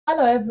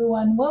Hello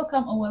everyone,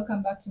 welcome or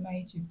welcome back to my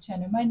YouTube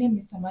channel. My name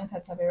is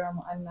Samantha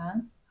Taberamo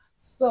Anans.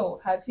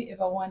 So, have you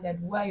ever wondered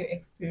why you're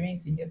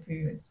experiencing your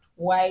periods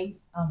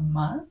twice a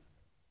month?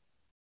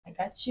 I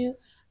got you.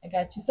 I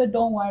got you. So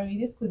don't worry,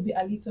 this could be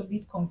a little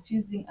bit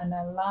confusing and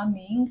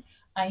alarming.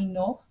 I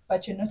know,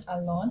 but you're not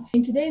alone.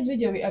 In today's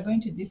video, we are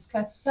going to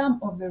discuss some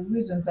of the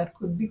reasons that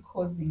could be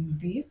causing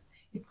this.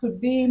 It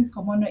could be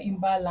hormonal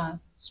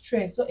imbalance,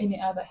 stress, or any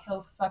other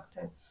health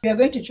factors. We are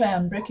going to try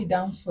and break it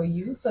down for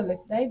you. So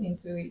let's dive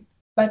into it.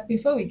 But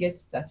before we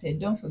get started,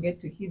 don't forget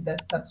to hit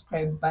that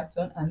subscribe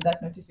button and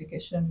that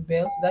notification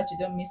bell so that you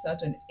don't miss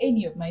out on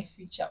any of my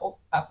future or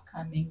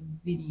upcoming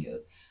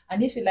videos.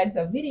 And if you like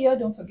the video,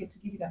 don't forget to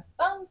give it a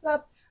thumbs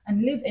up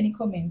and leave any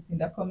comments in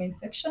the comment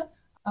section.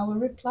 I will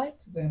reply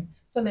to them.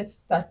 So let's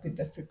start with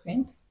the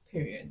frequent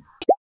periods.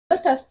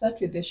 Let us start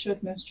with the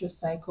short menstrual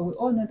cycle. We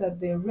all know that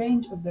the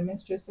range of the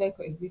menstrual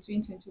cycle is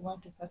between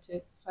 21 to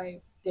 35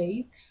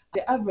 days.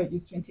 The average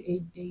is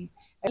 28 days.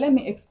 And let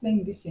me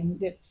explain this in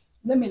depth.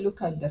 Let me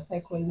look at the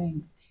cycle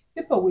length.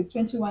 People with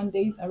 21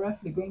 days are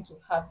roughly going to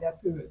have their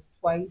periods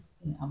twice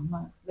in a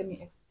month. Let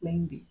me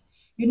explain this.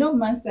 You know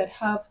months that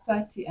have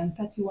 30 and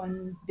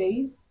 31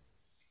 days?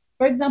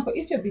 For example,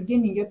 if you're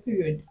beginning your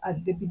period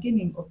at the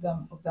beginning of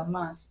the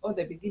month or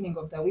the beginning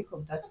of the week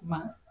of that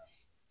month,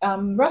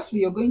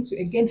 roughly you're going to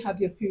again have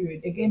your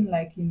period again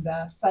like in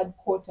the third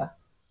quarter.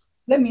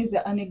 Let me use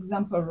an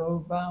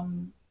example of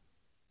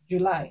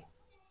July.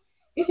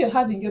 If you're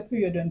having your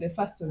period on the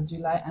 1st of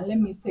July, and let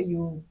me say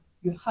you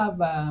have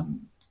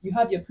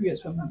your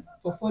periods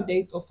for 4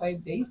 days or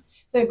 5 days,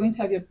 so you're going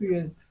to have your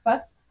periods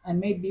first and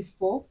maybe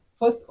fourth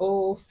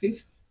or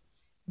fifth.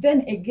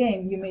 Then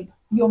again,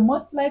 you're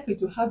most likely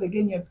to have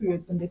again your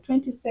periods on the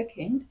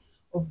 22nd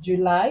of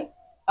July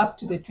up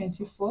to the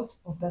 24th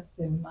of that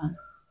same month.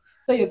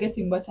 So you're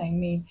getting what I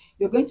mean.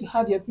 You're going to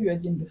have your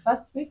periods in the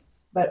first week,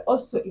 but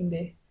also in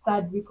the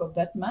third week of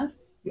that month,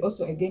 you're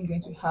also again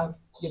going to have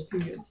your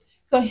periods.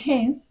 So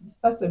hence, this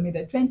person with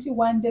a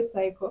 21-day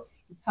cycle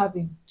is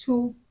having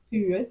 2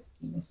 periods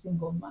in a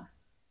single month.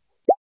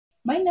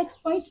 My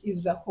next point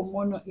is the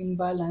hormonal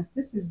imbalance.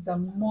 This is the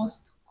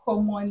most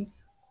common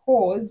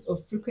cause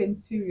of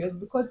frequent periods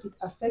because it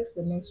affects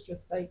the menstrual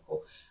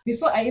cycle.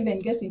 Before I even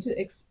get into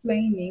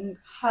explaining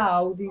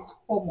how these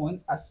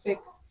hormones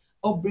affect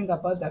or bring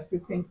about the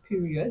frequent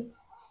periods,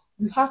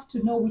 you have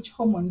to know which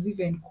hormones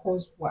even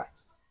cause what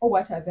or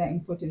what are their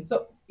importance.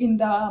 So in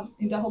the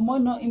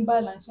hormonal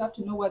imbalance, you have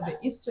to know what the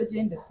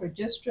estrogen, the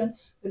progesterone,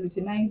 the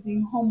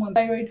luteinizing hormone,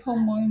 thyroid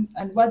hormones,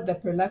 and what the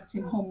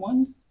prolactin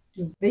hormones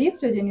do. The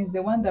estrogen is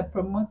the one that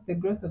promotes the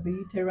growth of the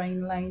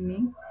uterine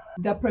lining.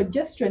 The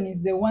progesterone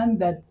is the one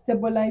that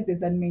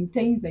stabilizes and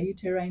maintains the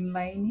uterine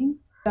lining.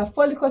 The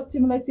follicle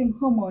stimulating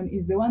hormone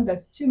is the one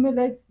that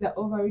stimulates the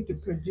ovary to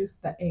produce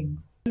the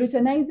eggs. The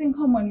luteinizing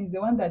hormone is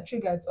the one that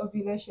triggers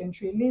ovulation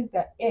to release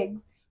the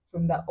eggs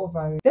from the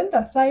ovary. Then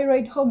the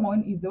thyroid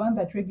hormone is the one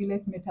that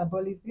regulates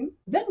metabolism.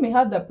 Then we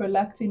have the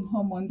prolactin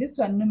hormone. This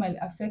one normally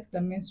affects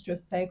the menstrual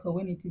cycle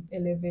when it is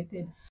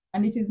elevated,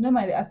 and it is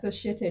normally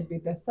associated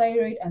with the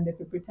thyroid and the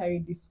pituitary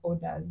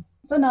disorders.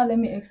 So now let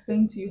me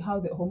explain to you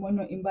how the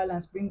hormonal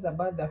imbalance brings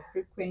about the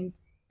frequent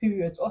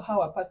periods, or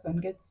how a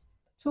person gets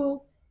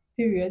 2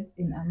 periods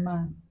in a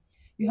month.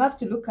 You have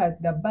to look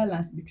at the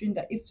balance between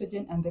the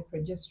estrogen and the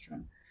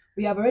progesterone.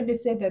 We have already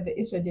said that the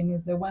estrogen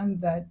is the one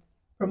that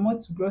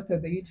promotes growth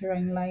of the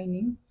uterine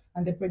lining,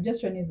 and the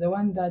progesterone is the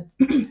one that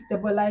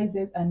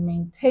stabilizes and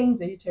maintains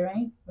the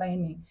uterine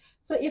lining.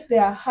 So if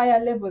there are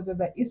higher levels of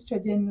the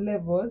estrogen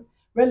levels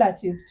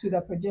relative to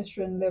the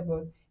progesterone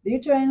levels, the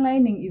uterine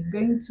lining is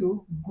going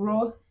to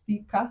grow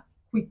thicker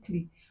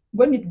quickly.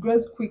 When it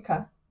grows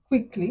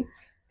quickly,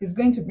 it's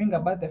going to bring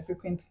about the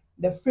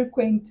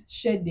frequent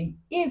shedding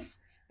if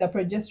the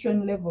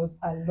progesterone levels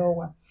are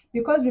lower.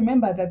 Because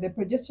remember that the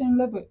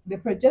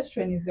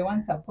progesterone is the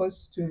one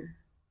supposed to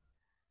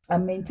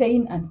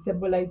maintain and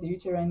stabilize the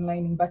uterine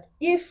lining. But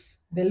if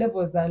the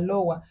levels are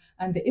lower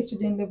and the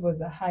estrogen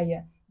levels are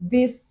higher,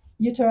 this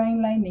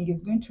uterine lining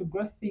is going to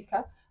grow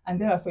thicker,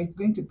 and therefore it's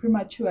going to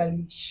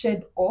prematurely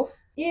shed off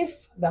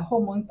if the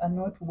hormones are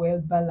not well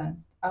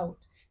balanced out.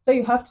 So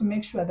you have to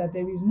make sure that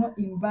there is no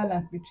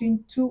imbalance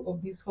between two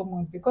of these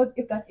hormones, because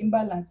if that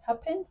imbalance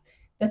happens,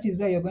 that is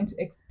where you're going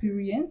to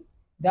experience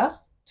the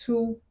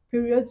 2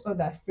 periods or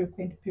the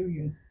frequent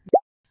periods.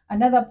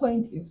 Another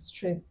point is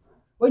stress.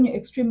 When you're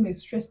extremely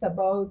stressed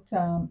about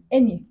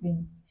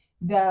anything,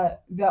 there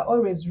are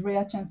always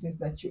rare chances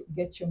that you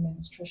get your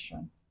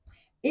menstruation.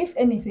 If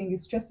anything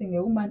is stressing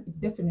a woman,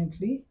 it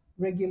definitely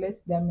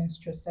regulates their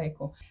menstrual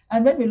cycle.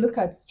 And when we look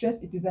at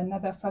stress, it is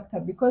another factor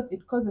because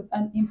it causes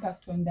an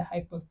impact on the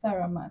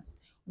hypothalamus,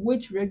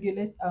 which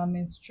regulates our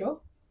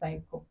menstrual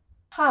cycle.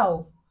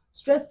 How?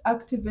 Stress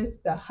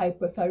activates the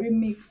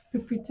hypothalamic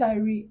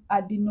pituitary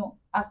adrenal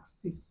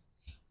axis,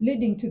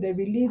 leading to the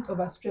release of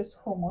a stress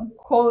hormone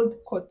called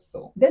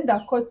cortisol. Then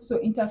the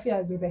cortisol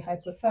interferes with the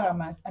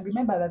hypothalamus. And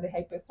remember that the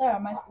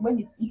hypothalamus, when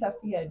it's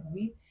interfered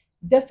with,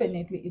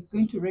 definitely it's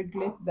going to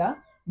regulate the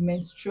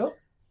menstrual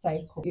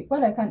cycle.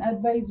 What I can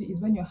advise you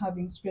is when you're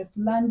having stress,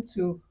 learn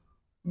to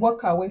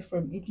walk away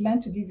from it.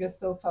 Learn to give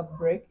yourself a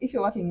break. If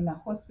you're working in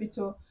a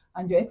hospital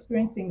and you're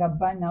experiencing a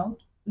burnout,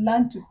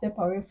 learn to step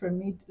away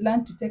from it.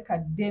 Learn to take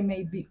a day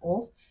maybe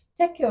off.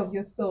 Take care of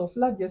yourself.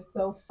 Love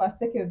yourself first.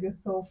 Take care of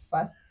yourself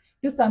first.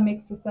 Do some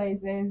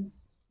exercises.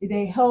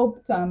 They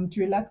help to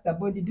relax the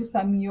body. Do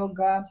some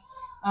yoga.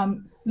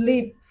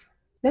 Sleep.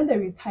 Then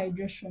there is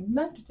hydration.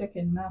 Learn to take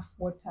enough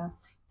water.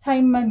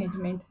 Time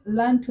management.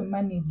 Learn to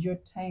manage your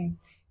time.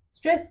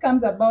 Stress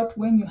comes about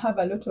when you have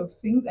a lot of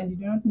things and you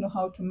do not know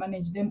how to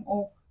manage them,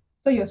 or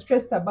so you're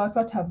stressed about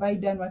what have I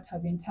done, what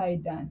haven't I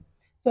done.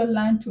 So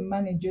learn to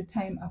manage your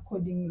time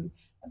accordingly.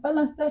 A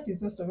balanced diet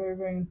is also very,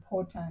 very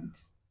important.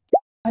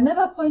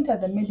 Another point are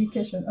the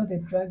medication or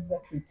the drugs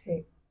that we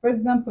take. For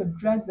example,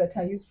 drugs that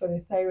are used for the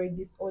thyroid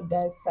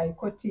disorders,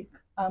 psychotic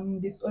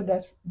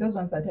disorders, those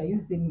ones that are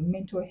used in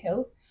mental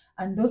health,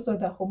 and also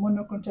the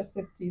hormonal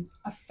contraceptives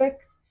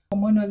affect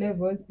hormonal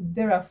levels,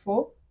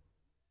 therefore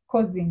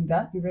causing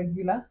the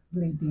irregular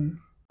bleeding.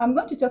 I'm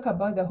going to talk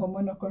about the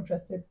hormonal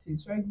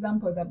contraceptives. For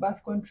example, the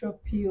birth control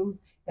pills,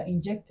 the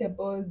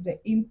injectables, the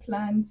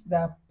implants,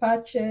 the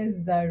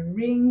patches, the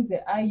rings,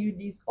 the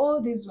IUDs,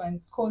 all these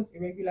ones cause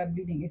irregular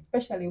bleeding,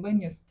 especially when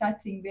you're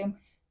starting them,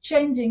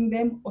 changing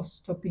them, or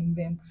stopping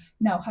them.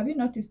 Now, have you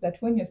noticed that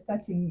when you're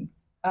starting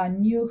a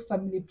new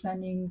family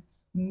planning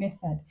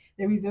method,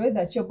 there is a way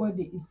that your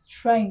body is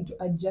trying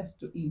to adjust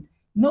to it?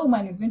 No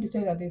one is going to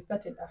tell you that they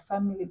started a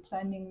family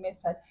planning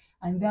method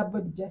and their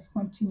body just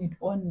continued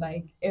on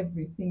like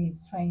everything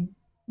is fine.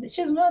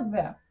 She's not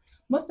there.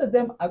 Most of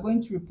them are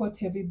going to report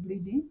heavy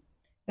bleeding.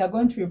 They're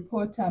going to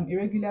report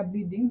irregular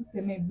bleeding.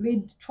 They may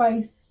bleed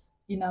twice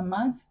in a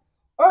month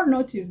or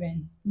not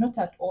even, not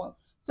at all.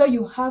 So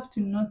you have to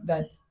note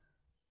that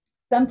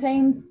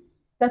sometimes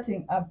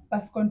starting a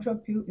birth control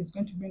pill is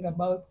going to bring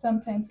about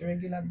sometimes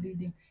irregular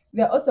bleeding.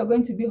 There are also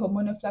going to be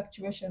hormonal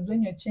fluctuations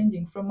when you're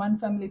changing from one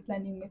family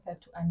planning method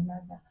to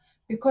another.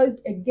 Because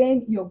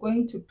again,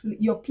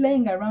 you're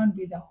playing around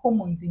with the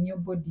hormones in your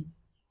body.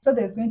 So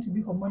there's going to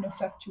be hormonal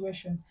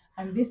fluctuations,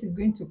 and this is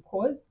going to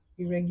cause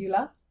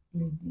irregular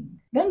bleeding.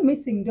 Then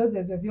missing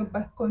doses of your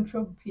birth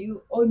control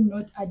pill or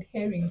not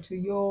adhering to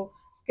your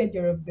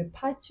schedule of the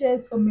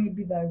patches or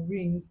maybe the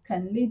rings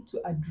can lead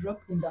to a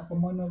drop in the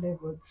hormonal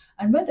levels.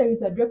 And when there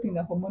is a drop in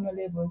the hormonal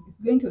levels, it's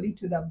going to lead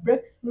to the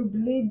breakthrough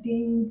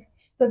bleeding.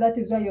 So that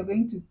is why you're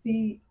going to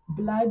see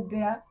blood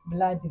there,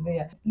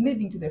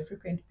 leading to the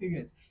frequent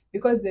periods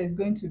because there is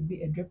going to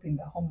be a drop in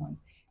the hormones.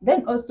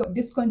 Then also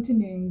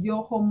discontinuing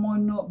your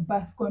hormonal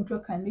birth control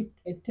can lead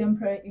to a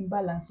temporary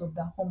imbalance of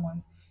the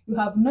hormones. You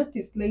have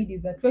noticed,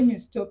 ladies, that when you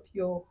stop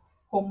your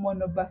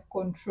hormonal birth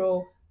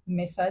control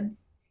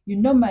methods, you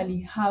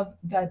normally have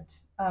that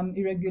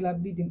irregular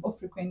bleeding or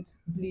frequent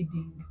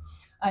bleeding.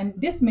 And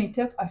this may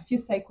take a few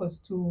cycles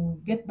to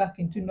get back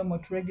into normal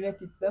to regulate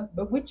itself,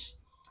 which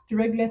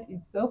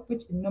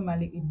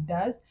normally it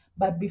does.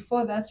 But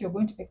before that, you're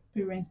going to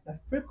experience the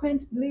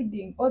frequent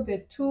bleeding or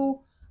the two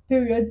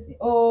periods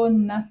or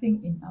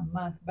nothing in a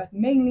month. But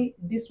mainly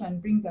this one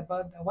brings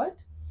about the what?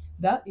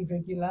 The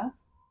irregular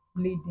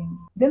bleeding.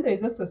 Then there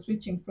is also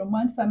switching from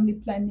one family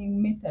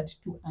planning method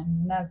to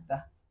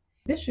another.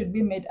 This should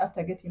be made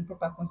after getting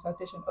proper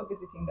consultation or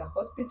visiting the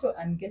hospital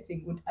and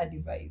getting good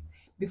advice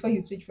before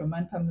you switch from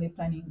one family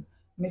planning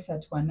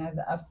method to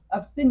another.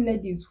 I've seen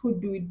ladies who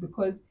do it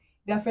because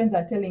their friends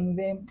are telling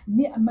them,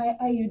 my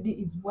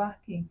IUD is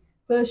working.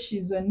 So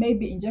she's on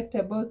maybe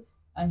injectables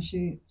and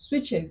she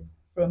switches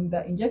from the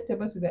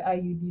injectables to the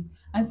IUDs.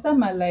 And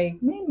some are like,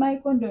 my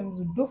condoms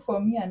will do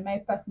for me and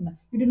my partner.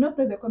 You do not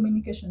know the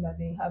communication that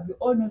they have. We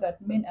all know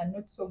that men are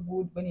not so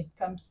good when it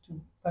comes to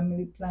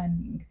family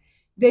planning.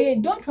 They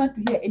don't want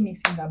to hear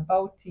anything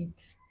about it.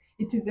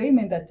 It is the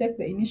women that take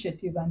the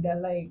initiative and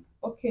they're like,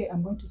 okay,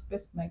 I'm going to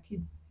space my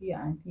kids here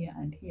and here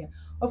and here.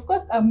 Of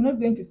course, I'm not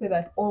going to say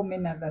that all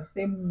men are the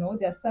same. No,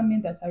 there are some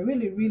men that are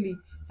really, really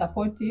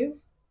supportive.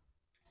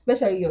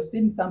 Especially you've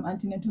seen some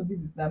antenatal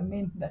visits that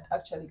men that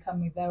actually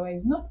come with their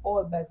wives. Not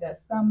all, but there are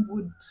some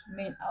good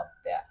men out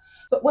there.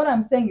 So what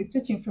I'm saying is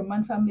switching from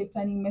one family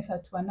planning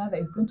method to another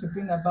is going to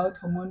bring about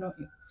hormonal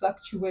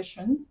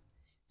fluctuations.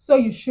 So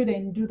you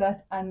shouldn't do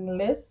that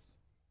unless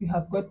you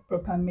have got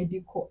proper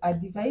medical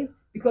advice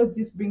because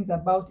this brings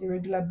about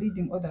irregular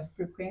bleeding or the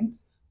frequent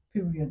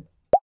periods.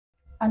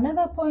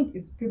 Another point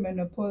is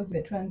premenopause,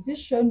 the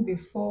transition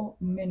before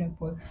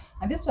menopause.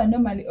 And this one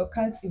normally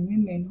occurs in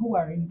women who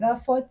are in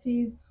their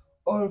 40s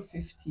or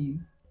 50s.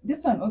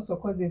 This one also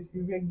causes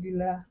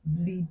irregular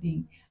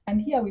bleeding.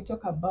 And here we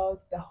talk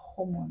about the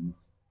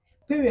hormones.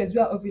 Periods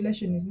where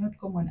ovulation is not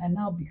common are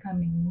now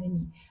becoming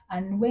many.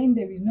 And when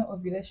there is no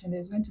ovulation,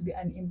 there's going to be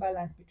an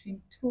imbalance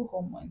between two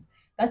hormones.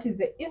 That is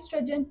the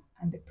estrogen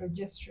and the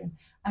progesterone.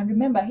 And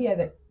remember here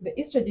that the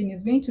estrogen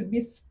is going to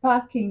be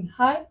sparking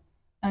high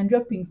and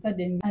dropping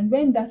suddenly. And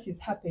when that is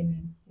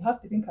happening, you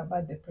have to think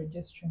about the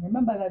progesterone.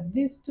 Remember that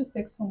these two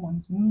sex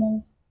hormones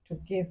move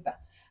together.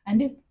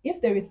 And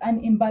if there is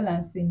an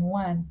imbalance in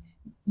one,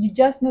 you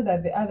just know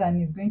that the other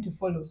one is going to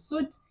follow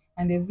suit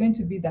and there's going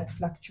to be that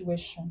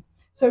fluctuation.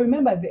 So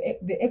remember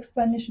the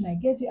explanation I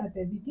gave you at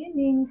the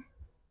beginning.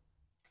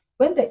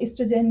 When the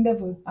estrogen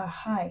levels are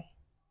high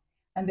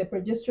and the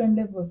progesterone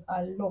levels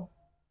are low,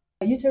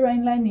 the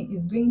uterine lining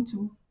is going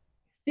to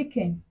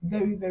thicken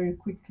very, very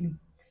quickly.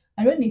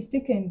 And when it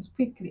thickens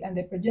quickly and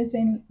the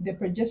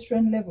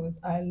progesterone levels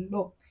are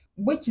low,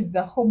 which is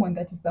the hormone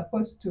that is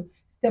supposed to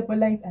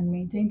stabilize and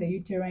maintain the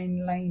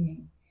uterine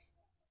lining,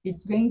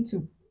 it's going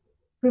to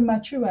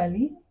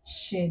prematurely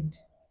shed.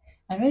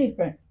 And when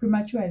it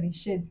prematurely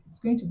sheds, it's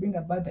going to bring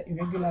about the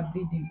irregular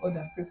bleeding or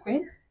the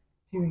frequent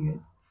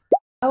periods.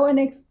 Our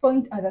next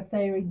point are the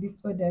thyroid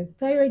disorders.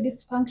 Thyroid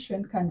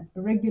dysfunction can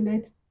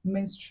regulate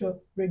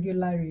menstrual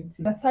regularity.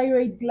 The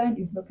thyroid gland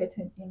is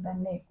located in the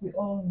neck, we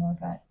all know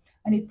that,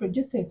 and it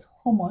produces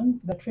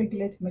hormones that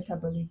regulate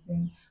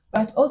metabolism,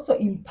 but also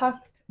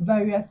impact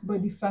various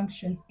body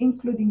functions,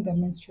 including the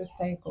menstrual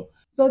cycle.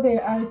 So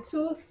there are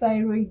two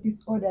thyroid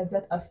disorders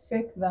that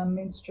affect the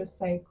menstrual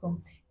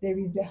cycle. There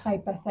is the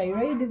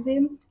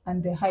hyperthyroidism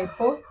and the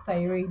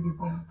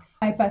hypothyroidism.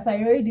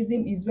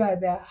 Hyperthyroidism is where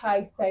there are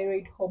high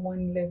thyroid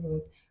hormone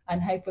levels,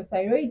 and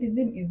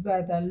hypothyroidism is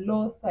where there are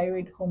low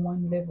thyroid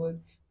hormone levels.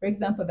 For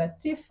example, the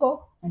T4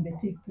 and the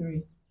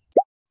T3.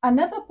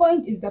 Another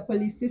point is the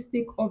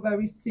polycystic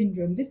ovary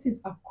syndrome. This is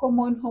a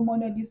common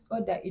hormonal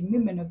disorder in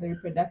women of the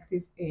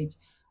reproductive age,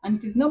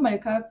 and it is normally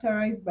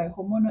characterized by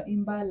hormonal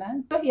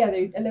imbalance. So here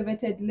there is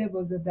elevated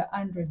levels of the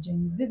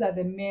androgens. These are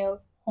the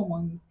male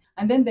hormones.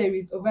 And then there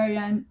is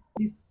ovarian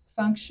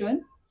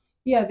dysfunction.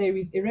 Here there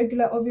is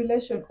irregular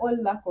ovulation or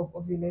lack of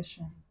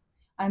ovulation.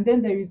 And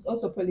then there is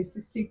also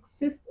polycystic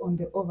cyst on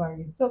the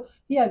ovary. So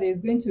here there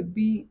is going to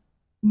be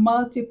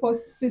multiple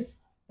cysts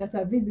that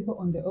are visible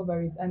on the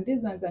ovaries, and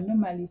these ones are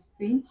normally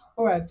seen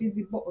or are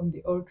visible on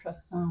the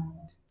ultrasound.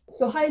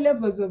 So high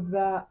levels of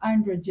the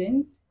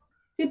androgens,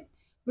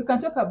 we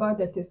can talk about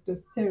the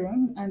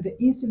testosterone and the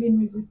insulin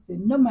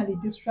resistance, normally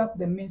disrupt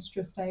the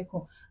menstrual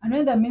cycle. And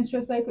when the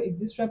menstrual cycle is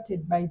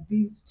disrupted by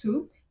these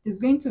two, it is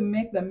going to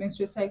make the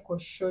menstrual cycle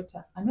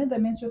shorter. And when the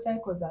menstrual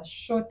cycles are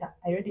shorter,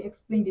 I already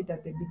explained it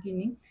at the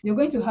beginning, you're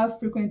going to have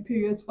frequent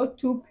periods or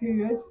 2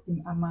 periods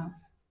in a month.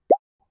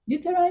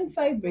 Uterine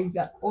fibroids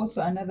are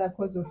also another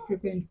cause of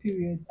frequent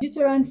periods.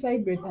 Uterine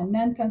fibroids are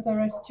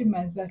non-cancerous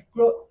tumors that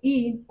grow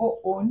in or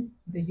on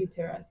the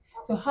uterus.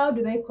 So how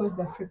do they cause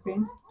the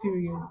frequent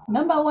period?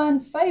 Number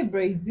one,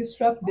 fibroids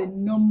disrupt the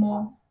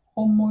normal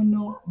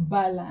hormonal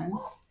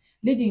balance,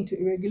 leading to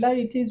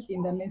irregularities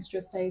in the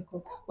menstrual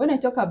cycle. When I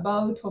talk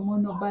about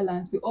hormonal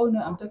balance, we all know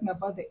I'm talking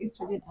about the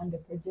estrogen and the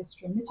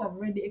progesterone, which I've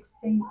already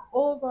explained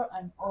over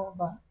and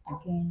over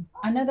again.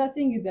 Another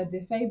thing is that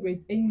the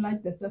fibroids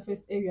enlarge the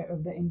surface area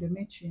of the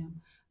endometrium.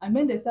 And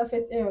when the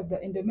surface area of the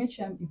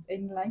endometrium is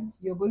enlarged,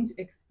 you're going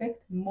to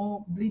expect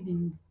more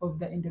bleeding of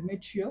the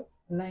endometrial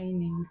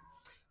lining,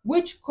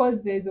 which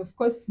causes, of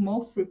course,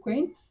 more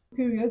frequent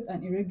periods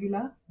and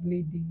irregular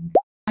bleeding.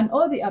 And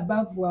all the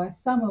above were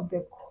some of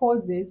the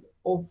causes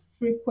of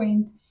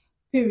frequent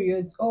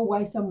periods, or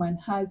why someone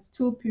has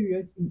 2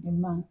 periods in a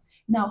month.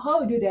 Now,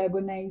 how do you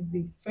diagnose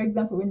this? For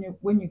example,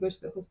 when you go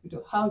to the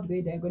hospital, how do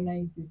they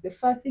diagnose this? The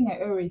first thing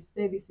I always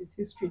say this is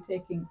history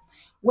taking.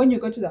 When you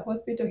go to the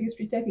hospital,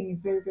 history taking is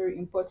very, very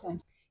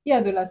important.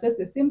 Here they'll assess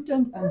the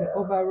symptoms and the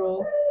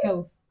overall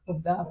health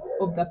of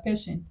the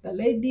patient, the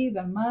lady,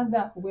 the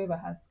mother, whoever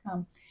has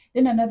come.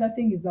 Then another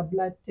thing is the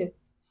blood test.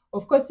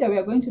 Of course, here we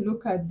are going to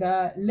look at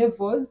the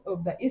levels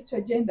of the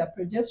estrogen, the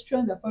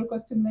progesterone, the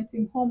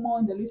follicle-stimulating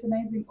hormone, the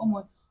luteinizing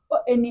hormone,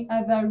 or any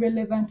other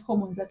relevant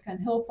hormones that can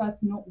help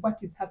us know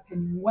what is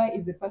happening. Why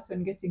is the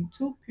person getting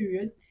 2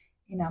 periods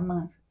in a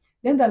month?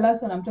 Then the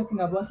last one I'm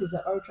talking about is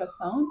the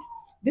ultrasound.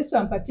 This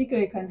one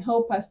particularly can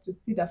help us to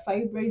see the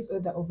fibroids or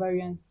the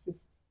ovarian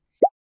cysts.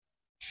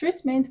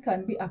 Treatment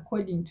can be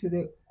according to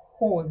the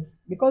cause,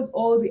 because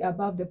all the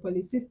above, the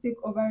polycystic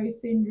ovary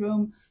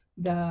syndrome,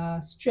 the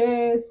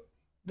stress,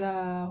 the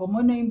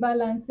hormonal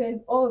imbalances,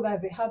 all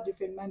that, they have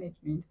different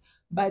management.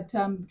 But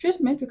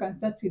treatment, we can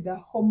start with the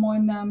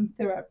hormone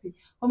therapy.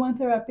 Hormone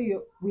therapy,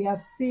 we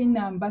have seen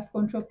birth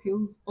control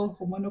pills or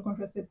hormonal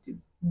contraceptives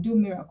do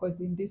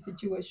miracles in these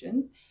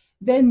situations.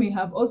 Then we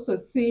have also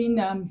seen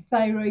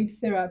thyroid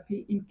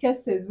therapy in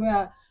cases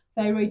where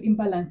thyroid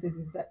imbalances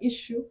is the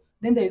issue.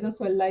 Then there is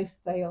also a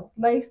lifestyle.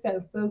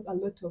 Lifestyle sells a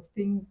lot of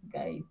things,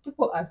 guys.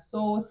 People are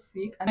so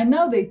sick, and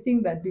now they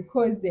think that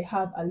because they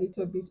have a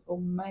little bit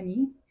of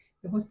money,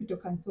 the hospital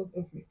can solve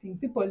everything.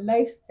 People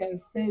lifestyle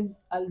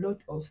saves a lot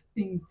of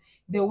things.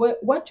 The way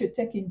what you're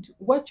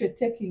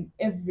taking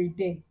every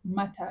day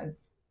matters.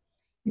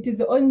 It is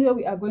the only way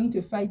we are going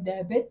to fight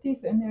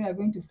diabetes, the only way we are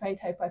going to fight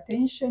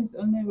hypertension, the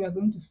only way we are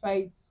going to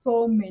fight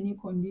so many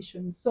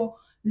conditions. So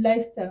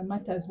lifestyle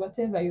matters.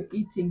 Whatever you're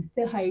eating,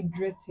 stay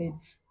hydrated,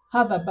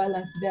 have a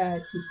balanced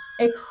diet,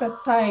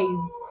 exercise,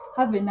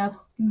 have enough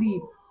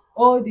sleep.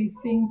 All these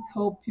things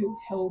help you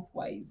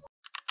health-wise.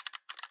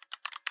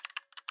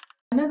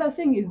 Another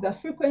thing is the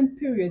frequent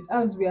periods,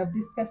 as we have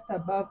discussed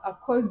above, are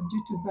caused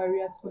due to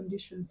various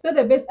conditions. So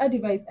the best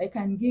advice I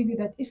can give you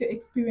that if you're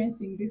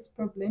experiencing this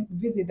problem,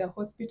 visit the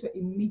hospital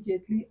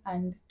immediately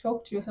and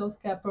talk to your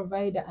healthcare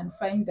provider and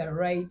find the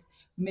right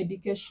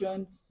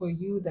medication for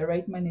you, the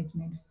right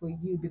management for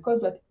you,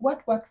 because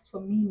what works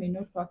for me may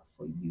not work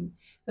for you.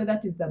 So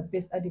that is the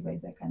best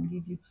advice I can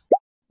give you.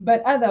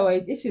 But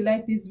otherwise, if you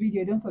like this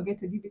video, don't forget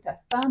to give it a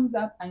thumbs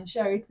up and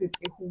share it with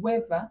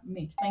whoever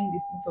may find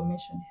this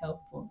information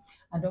helpful.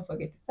 And don't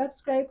forget to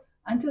subscribe.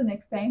 Until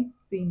next time,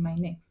 see you in my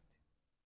next.